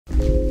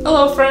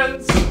Hello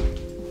friends!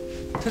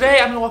 Today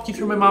I'm going to walk you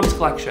through my mom's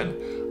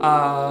collection.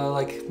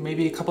 Like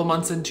maybe a couple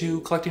months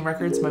into collecting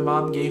records, my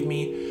mom gave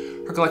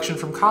me her collection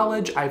from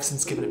college. I've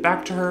since given it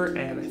back to her,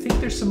 and I think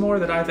there's some more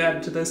that I've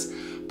added to this,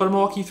 but I'm going to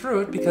walk you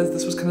through it because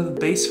this was kind of the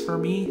base for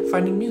me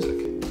finding music.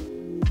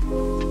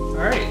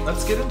 Alright,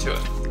 let's get into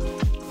it.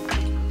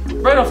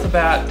 Right off the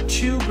bat,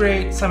 two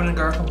great Simon &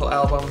 Garfunkel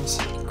albums,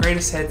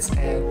 Greatest Hits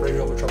and Bridge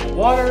Over Troubled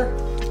Water.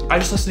 I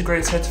just listened to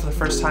Greatest Hits for the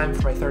first time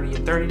for my 30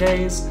 in 30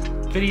 days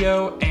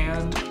video,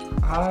 and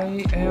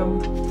I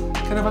am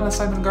kind of on a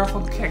Simon &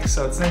 Garfunkel kick,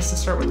 so it's nice to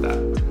start with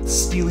that.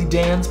 Steely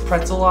Dan's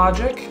Pretzel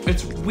Logic.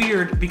 It's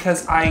weird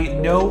because I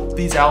know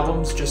these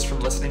albums just from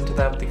listening to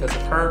them because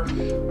of her,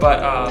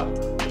 but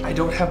I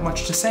don't have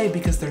much to say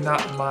because they're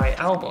not my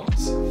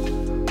albums.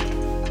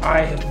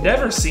 I have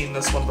never seen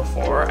this one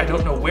before. I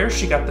don't know where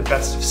she got the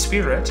Best of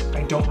Spirit.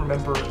 I don't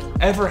remember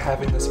ever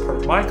having this part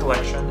of my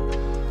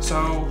collection,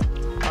 so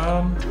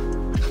I'm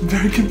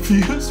very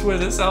confused where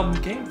this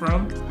album came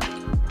from.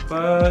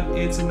 But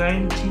it's a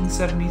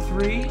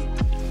 1973.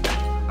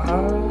 I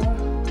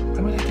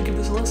might have to give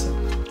this a listen.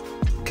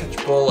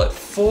 Catch Bull at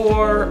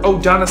 4. Oh,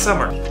 Donna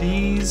Summer.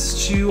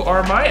 These two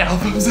are my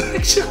albums,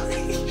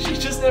 actually. She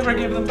just never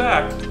gave them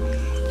back.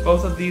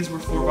 Both of these were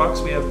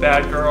 $4. We have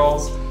Bad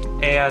Girls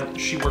and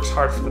She Works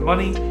Hard for the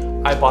Money.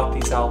 I bought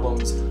these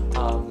albums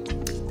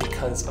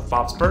because of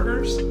Bob's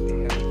Burgers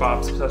and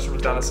Bob's obsession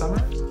with Donna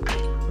Summer,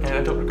 and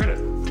I don't regret it.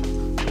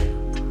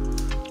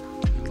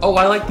 Oh,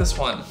 I like this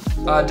one.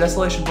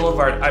 Desolation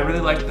Boulevard. I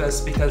really like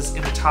this because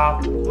in the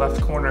top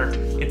left corner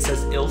it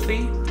says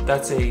Ilthy.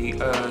 That's a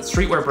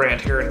streetwear brand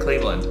here in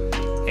Cleveland,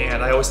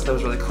 and I always thought that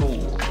was really cool.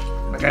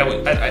 Like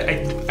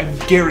I'm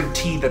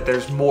guaranteed that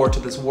there's more to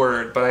this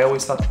word, but I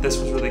always thought that this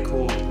was really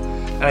cool.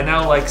 And I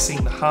now like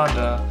seeing the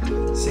Honda,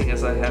 seeing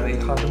as I have a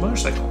Honda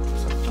motorcycle.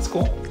 So that's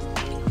cool.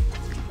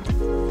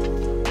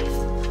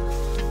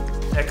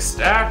 Next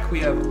stack, we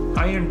have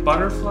Iron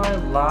Butterfly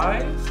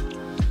Live.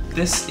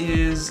 This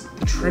is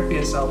the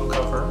trippiest album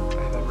cover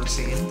I've ever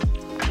seen.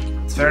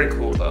 It's very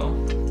cool though.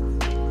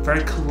 Very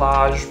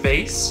collage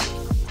based.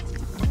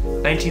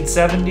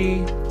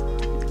 1970.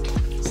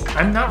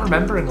 I'm not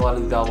remembering a lot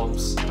of these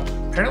albums.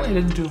 Apparently I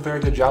didn't do a very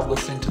good job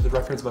listening to the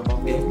records my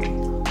mom gave me.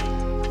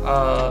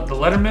 The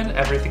Letterman,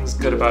 Everything's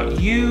Good About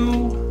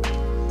You.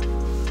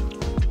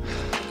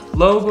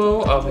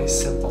 Logo of a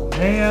Simple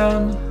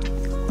Man.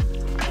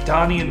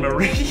 Donnie and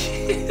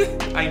Marie.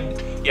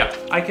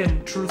 I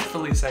can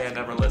truthfully say I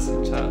never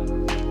listened to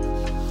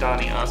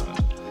Donny Osmond.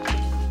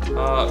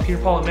 Peter,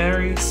 Paul and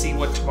Mary, See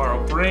What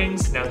Tomorrow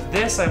Brings. Now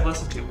this I've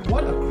listened to.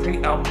 What a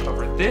great album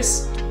cover.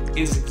 This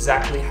is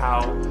exactly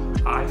how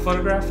I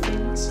photograph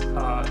things.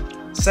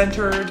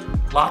 Centered,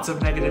 lots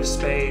of negative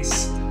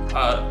space,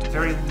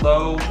 very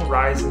low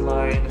horizon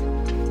line.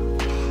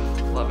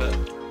 Love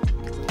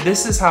it.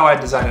 This is how I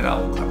design an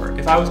album cover.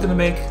 If I was gonna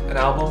make an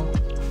album,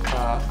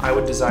 I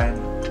would design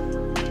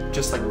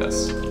just like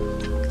this.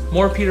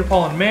 More Peter,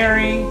 Paul and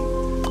Mary.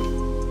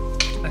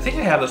 I think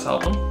I have this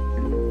album.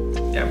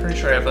 Yeah, I'm pretty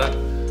sure I have that.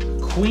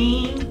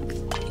 Queen.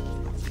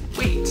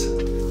 Wait.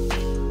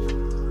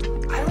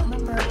 I don't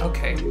remember.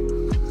 Okay.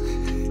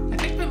 I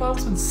think my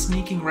mom's been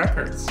sneaking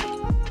records.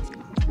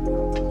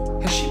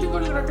 Has she been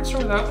going to the record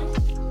store without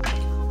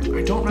me?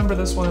 I don't remember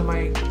this one in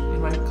my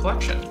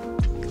collection.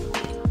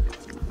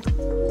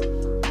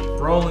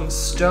 Rolling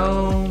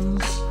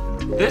Stones.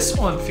 This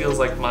one feels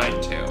like mine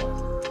too.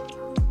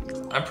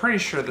 I'm pretty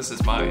sure this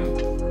is mine.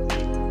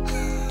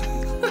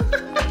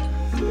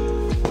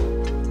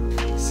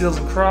 Seals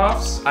and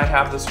Crofts. I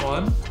have this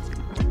one.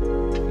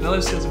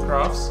 Another Seals and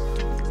Crofts.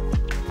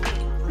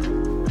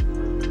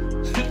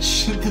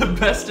 The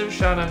Best of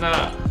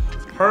Sha-Na-Na.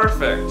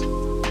 Perfect.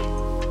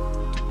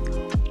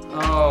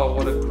 Oh,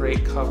 what a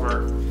great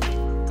cover.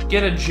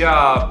 Get a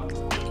Job.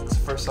 It's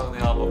the first song on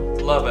the album.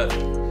 Love it.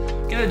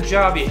 Get a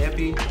Job, you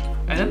hippie.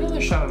 And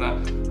another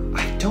Sha-Na-Na.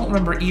 I don't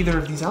remember either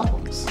of these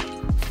albums.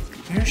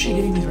 Where is she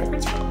getting these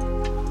records from?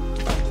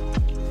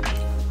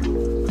 I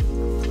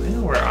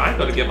know where I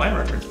go to get my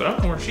records, but I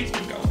don't know where she's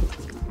been going.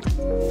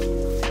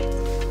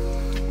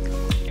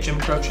 Jim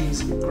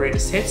Croce's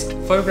Greatest Hits.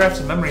 Photographs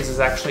and Memories is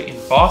actually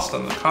embossed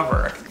on the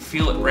cover. I can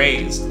feel it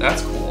raised.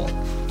 That's cool.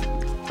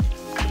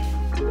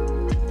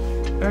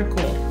 Very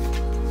cool.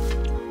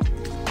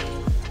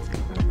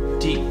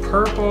 Deep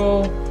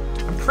Purple.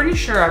 I'm pretty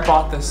sure I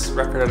bought this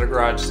record at a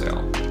garage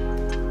sale.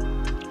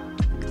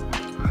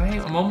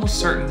 I'm almost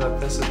certain that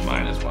this is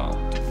mine as well.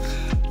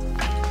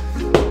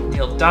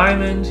 Neil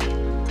Diamond,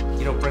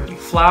 You Don't Bring Me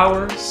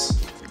Flowers.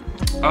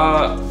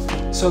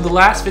 So the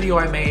last video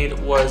I made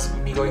was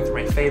me going through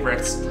my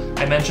favorites.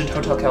 I mentioned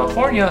Hotel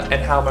California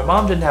and how my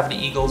mom didn't have any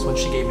Eagles when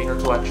she gave me her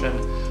collection,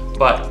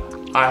 but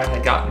I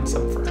had gotten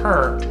some for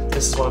her.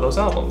 This is one of those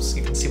albums.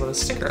 You can see by the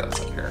sticker that's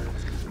up here.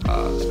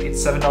 I paid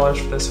 $7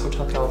 for this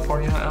Hotel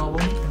California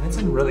album, and it's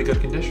in really good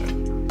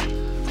condition.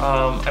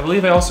 I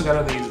believe I also got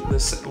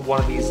one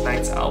of these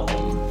Nights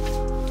album,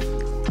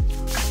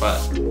 but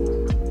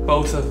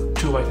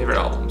two of my favorite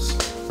albums.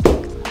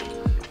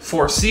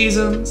 Four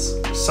Seasons,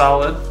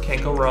 solid,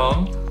 can't go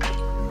wrong.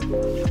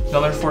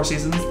 Another Four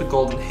Seasons, the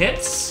Golden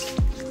Hits.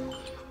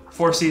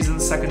 Four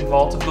Seasons, second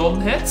vault of Golden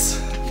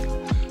Hits.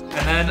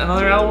 And then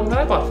another album that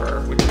I bought for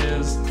her, which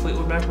is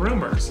Fleetwood Mac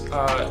Rumors.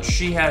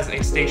 She has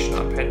a station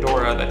on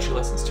Pandora that she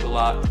listens to a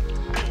lot.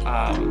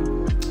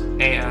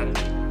 And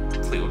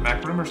Fleetwood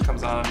Mac Rumors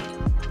comes on,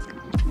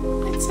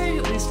 I'd say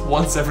at least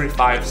once every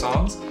 5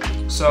 songs.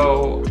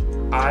 So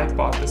I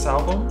bought this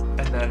album,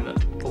 and then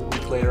a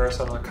week later I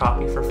saw another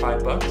copy for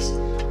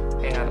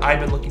 $5. And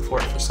I've been looking for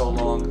it for so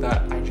long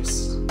that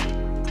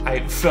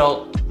I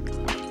felt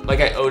like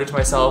I owed it to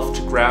myself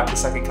to grab the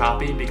second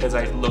copy, because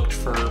I looked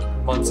for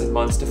months and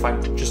months to find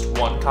just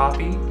one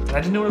copy, and I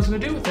didn't know what I was going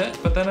to do with it.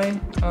 But then I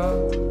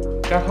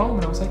got home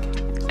and I was like,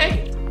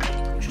 hey,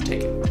 I should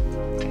take it.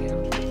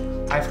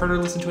 And I've heard her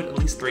listen to it at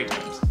least 3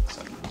 times.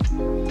 So.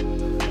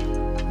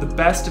 The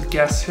best of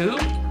Guess Who?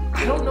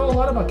 I don't know a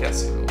lot about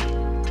Guess Who,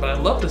 but I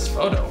love this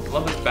photo. I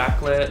love this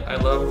backlit.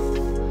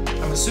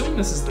 I'm assuming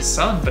this is the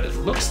sun, but it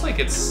looks like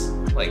it's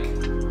like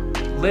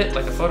lit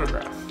like a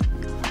photograph.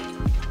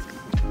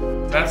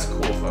 That's a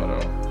cool photo.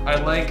 I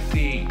like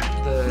the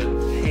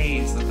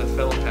haze that the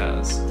film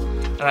has.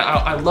 And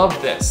I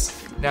love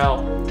this. Now,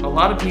 a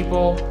lot of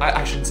people,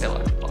 I shouldn't say a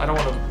lot of people, I don't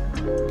want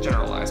to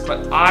generalize,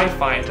 but I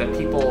find that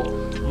people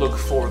look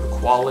for the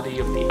quality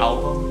of the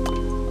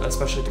album,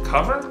 especially the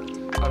cover,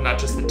 not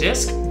just the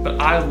disc,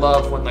 but I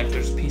love when like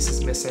there's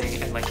pieces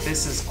missing and like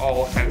this is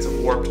all kinds of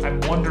warped.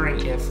 I'm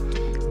wondering if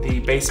the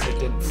basement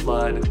didn't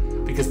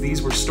flood because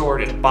these were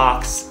stored in a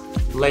box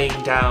laying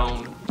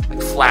down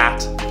like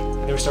flat.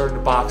 They were stored in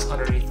a box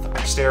underneath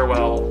our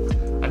stairwell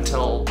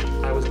until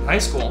I was in high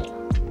school.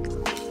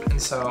 And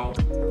so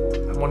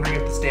I'm wondering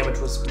if this damage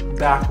was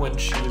back when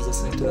she was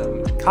listening to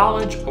them in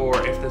college,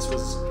 or if this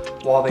was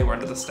while they were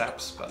under the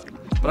steps. But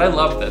I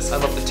love this. I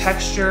love the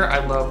texture. I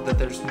love that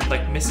there's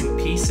like missing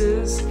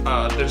pieces.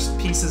 There's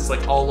pieces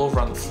like all over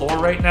on the floor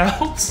right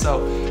now.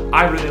 So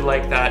I really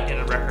like that in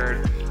a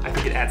record. I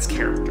think it adds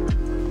character.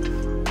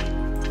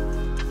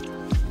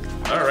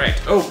 All right.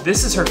 Oh,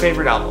 this is her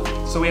favorite album.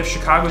 So we have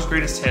Chicago's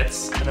Greatest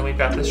Hits, and then we've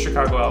got this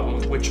Chicago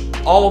album, which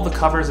all the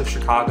covers of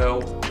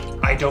Chicago,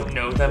 I don't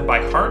know them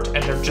by heart,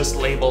 and they're just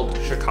labeled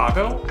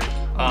Chicago.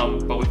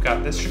 But we've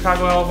got this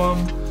Chicago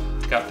album.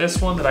 We've got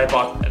this one that I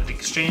bought at the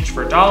exchange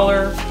for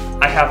 $1.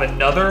 I have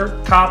another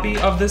copy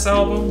of this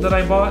album that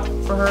I bought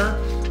for her.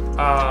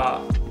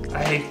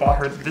 I bought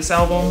her this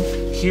album.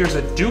 Here's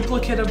a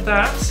duplicate of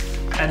that.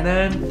 And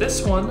then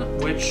this one,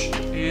 which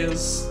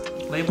is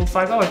labeled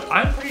 $5.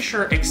 I'm pretty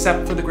sure,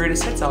 except for the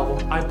Greatest Hits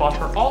album, I bought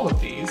her all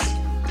of these.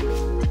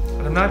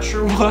 And I'm not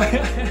sure why I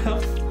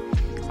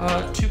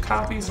have 2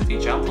 copies of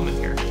each album in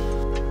here.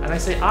 And I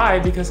say I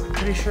because I'm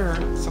pretty sure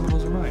some of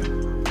those are mine.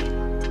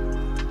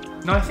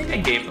 No, I think I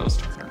gave those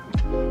to her.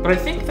 But I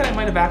think that I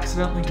might have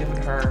accidentally given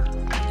her,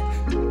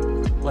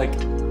 like,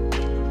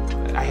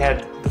 I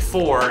had the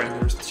 4 and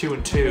there was 2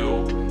 and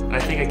 2. And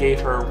I think I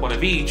gave her one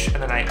of each,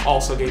 and then I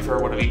also gave her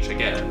one of each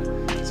again.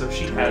 So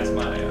she has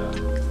my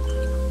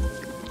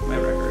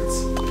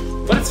records.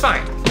 But it's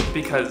fine,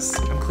 because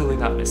I'm clearly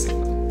not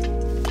missing them.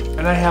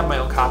 And I have my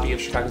own copy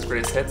of Chicago's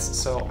Greatest Hits,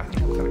 so I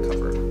think I'm kind of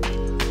covered,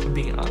 if I'm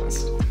being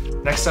honest.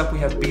 Next up, we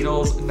have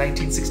Beatles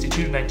 1962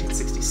 to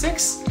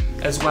 1966,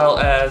 as well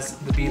as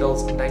the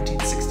Beatles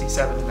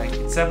 1967 to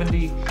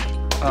 1970.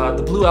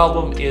 The Blue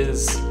Album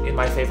is in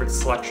my favorite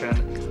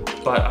selection,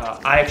 but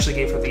I actually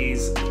gave her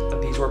these.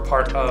 These were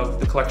part of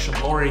the collection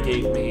Lori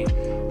gave me,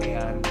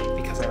 and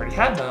because I already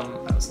had them,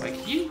 I was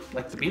like, you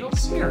like the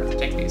Beatles? Here,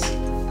 take these.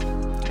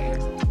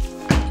 And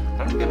I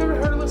don't think I've ever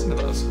heard her listen to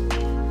those.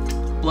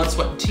 Blood,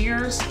 Sweat, and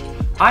Tears.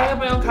 I have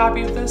my own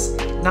copy of this.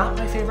 Not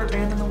my favorite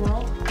band in the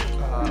world.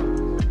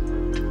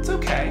 It's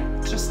okay.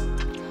 It's just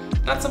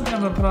not something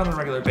I'm going to put on a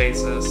regular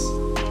basis.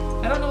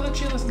 I don't know that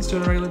she listens to it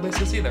on a regular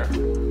basis either.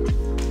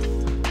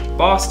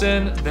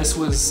 Boston. This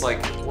was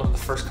like one of the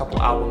first couple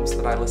albums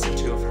that I listened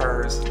to of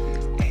hers,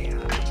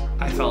 and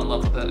I fell in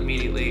love with it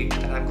immediately,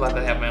 and I'm glad that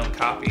I have my own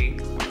copy,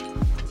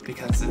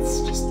 because it's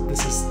just,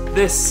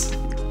 this,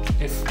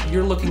 if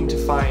you're looking to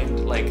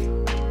find like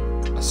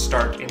a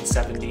start in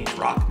 70s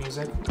rock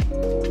music,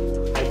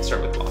 I'd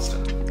start with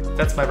Boston.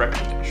 That's my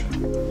recommendation.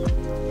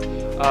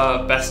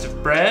 Best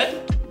of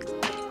Bread.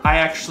 I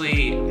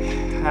actually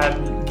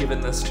hadn't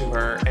given this to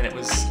her, and it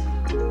was,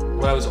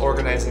 when I was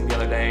organizing the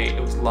other day, it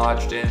was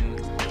lodged in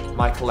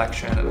my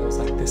collection, and I was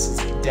like, this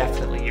is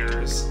definitely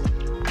yours.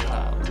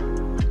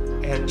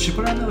 And she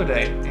put it on the other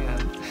day,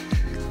 and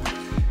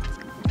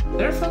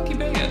they're a funky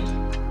band.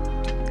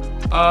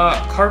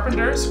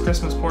 Carpenters,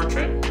 Christmas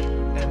Portrait,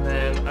 and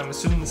then I'm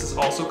assuming this is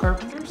also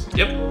Carpenters?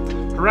 Yep,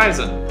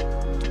 Horizon.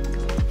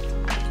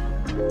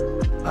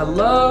 I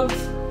love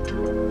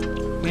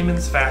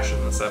women's fashion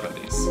in the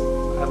 70s.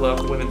 I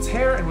love women's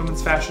hair and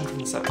women's fashion from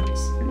the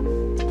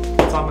 70s.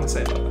 That's all I'm gonna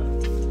say about that.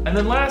 And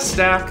then last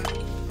stack,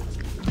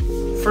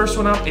 first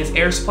one up is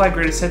Air Supply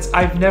Greatest Hits.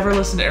 I've never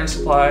listened to Air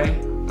Supply,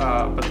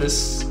 but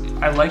this,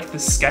 I like the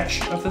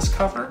sketch of this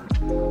cover.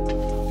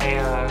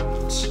 And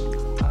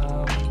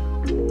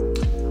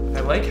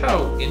I like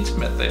how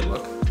intimate they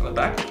look on the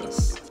back of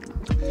this.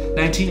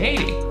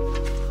 1980.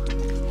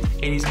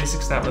 80s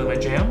music's not really my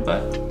jam,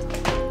 but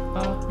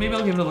maybe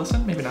I'll give it a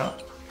listen, maybe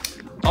not.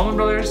 Allman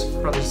Brothers,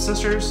 Brothers and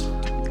Sisters,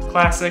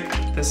 classic.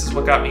 This is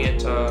what got me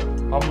into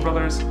Allman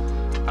Brothers.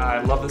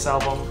 I love this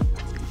album.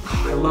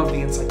 I love the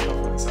inside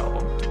cover of this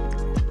album.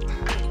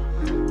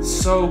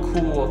 So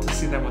cool to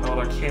see them with all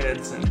their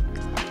kids, and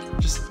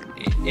just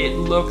it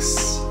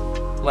looks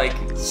like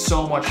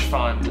so much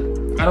fun.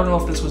 I don't know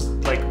if this was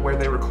like where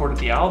they recorded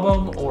the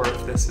album or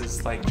if this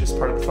is like just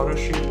part of the photo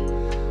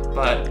shoot,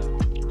 but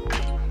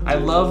I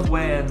love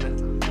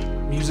when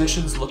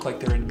musicians look like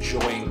they're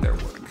enjoying their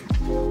work.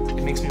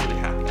 It makes me really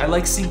happy. I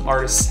like seeing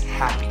artists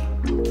happy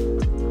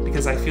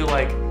because I feel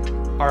like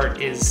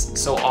art is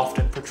so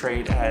often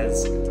portrayed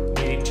as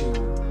needing to,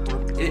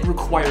 it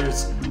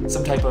requires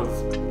some type of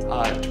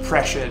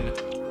depression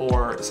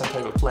or some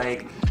type of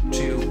plague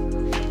to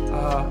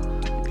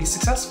be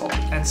successfl.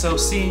 And so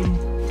seeing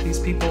these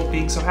people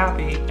being so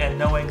happy and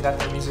knowing that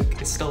their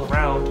music is still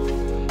around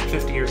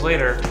 50 years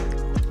later,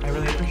 I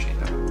really appreciate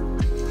that.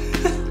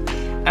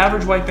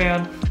 Average White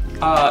Band,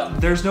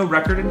 there's no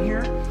record in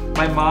here.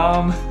 My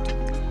mom,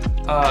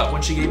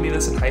 when she gave me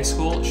this in high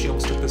school, she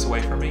almost took this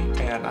away from me,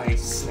 and I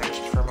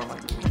snatched it from her. I'm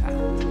like, give me that,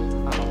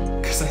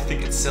 because I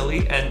think it's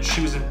silly, and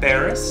she was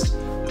embarrassed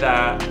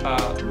that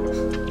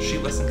she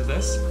listened to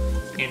this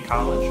in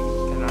college,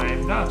 and I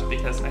am not,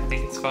 because I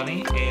think it's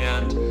funny,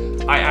 and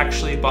I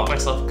actually bought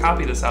myself a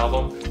copy of this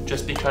album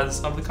just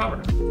because of the cover.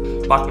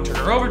 Bachman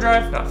Turner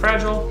Overdrive, Not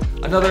Fragile,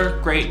 another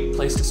great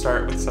place to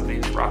start with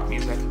somebody's rock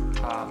music.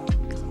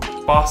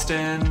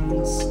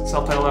 Boston's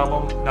self-titled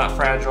album, Not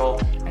Fragile,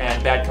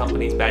 and Bad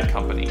Company's Bad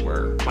Company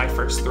were my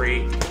first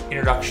three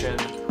introduction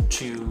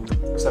to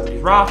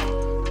 70s rock,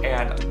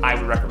 and I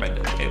would recommend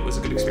it. It was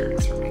a good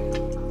experience for me.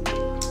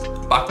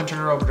 Bachman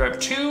Turner Overdrive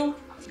 2,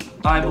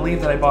 I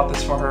believe that I bought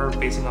this for her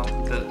based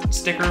on the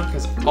sticker,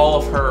 because all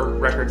of her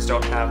records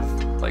don't have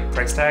like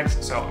price tags,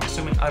 so I'm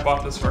assuming I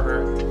bought this for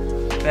her.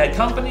 Bad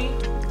Company,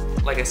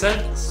 like I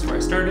said, this is where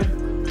I started.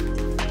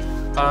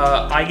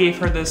 I gave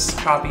her this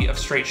copy of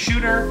Straight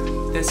Shooter.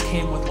 This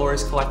came with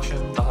Lori's collection,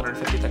 the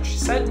 150 that she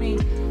sent me,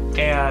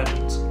 and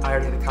I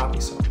already had a copy,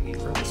 so I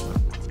gave her this one.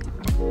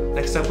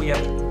 Next up, we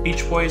have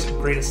Beach Boys'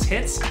 Greatest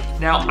Hits.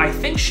 Now, I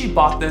think she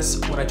bought this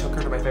when I took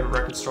her to my favorite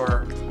record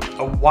store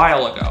a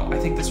while ago. I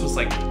think this was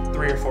like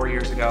 3 or 4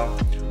 years ago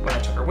when I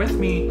took her with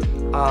me.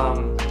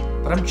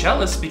 But I'm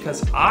jealous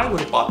because I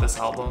would have bought this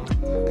album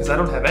because I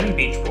don't have any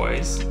Beach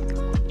Boys.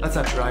 That's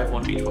not true, I have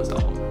one Beach Boys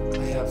album.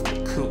 I have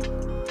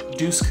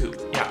Deuce Coupe,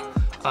 yeah.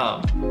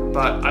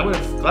 But I would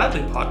have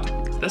gladly bought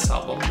this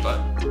album, but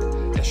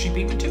I guess she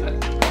beat me to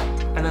it.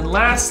 And then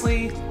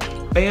lastly,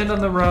 Band on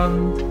the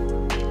Run,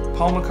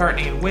 Paul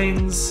McCartney and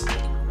Wings.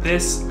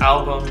 This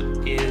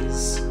album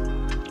is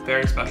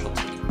very special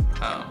to me.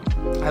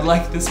 I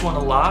like this one a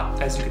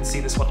lot. As you can see,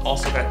 this one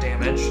also got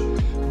damaged,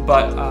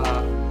 but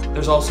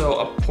there's also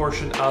a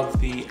portion of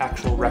the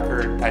actual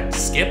record that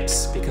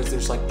skips because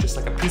there's like just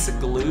like a piece of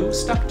glue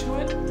stuck to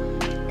it,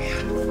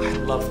 and I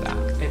love that.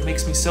 It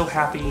makes me so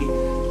happy.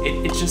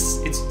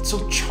 It's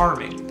so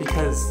charming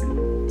because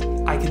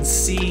I can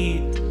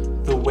see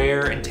the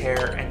wear and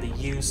tear and the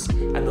use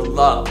and the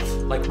love.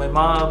 Like my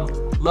mom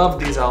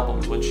loved these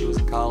albums when she was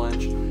in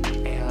college,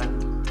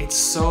 and it's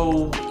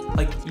so,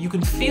 like, you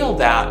can feel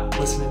that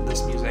listening to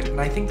this music.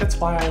 And I think that's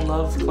why I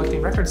love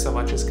collecting records so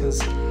much, is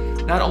because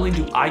not only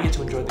do I get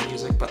to enjoy the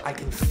music, but I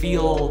can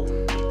feel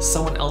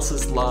someone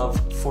else's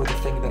love for the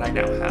thing that I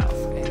now have,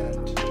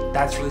 and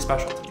that's really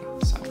special to me.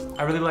 So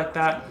I really like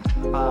that.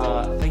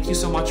 Thank you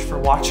so much for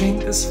watching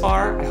this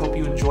far. I hope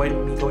you enjoyed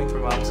me going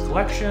through my mom's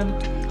collection.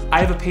 I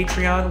have a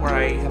Patreon where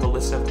I have a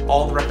list of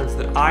all the records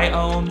that I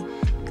own.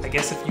 I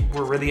guess if you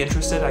were really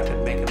interested, I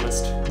could make a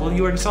list. Well,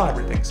 you already saw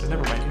everything, so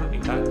never mind, you don't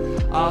need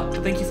that.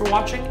 But thank you for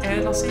watching,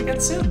 and I'll see you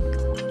again soon.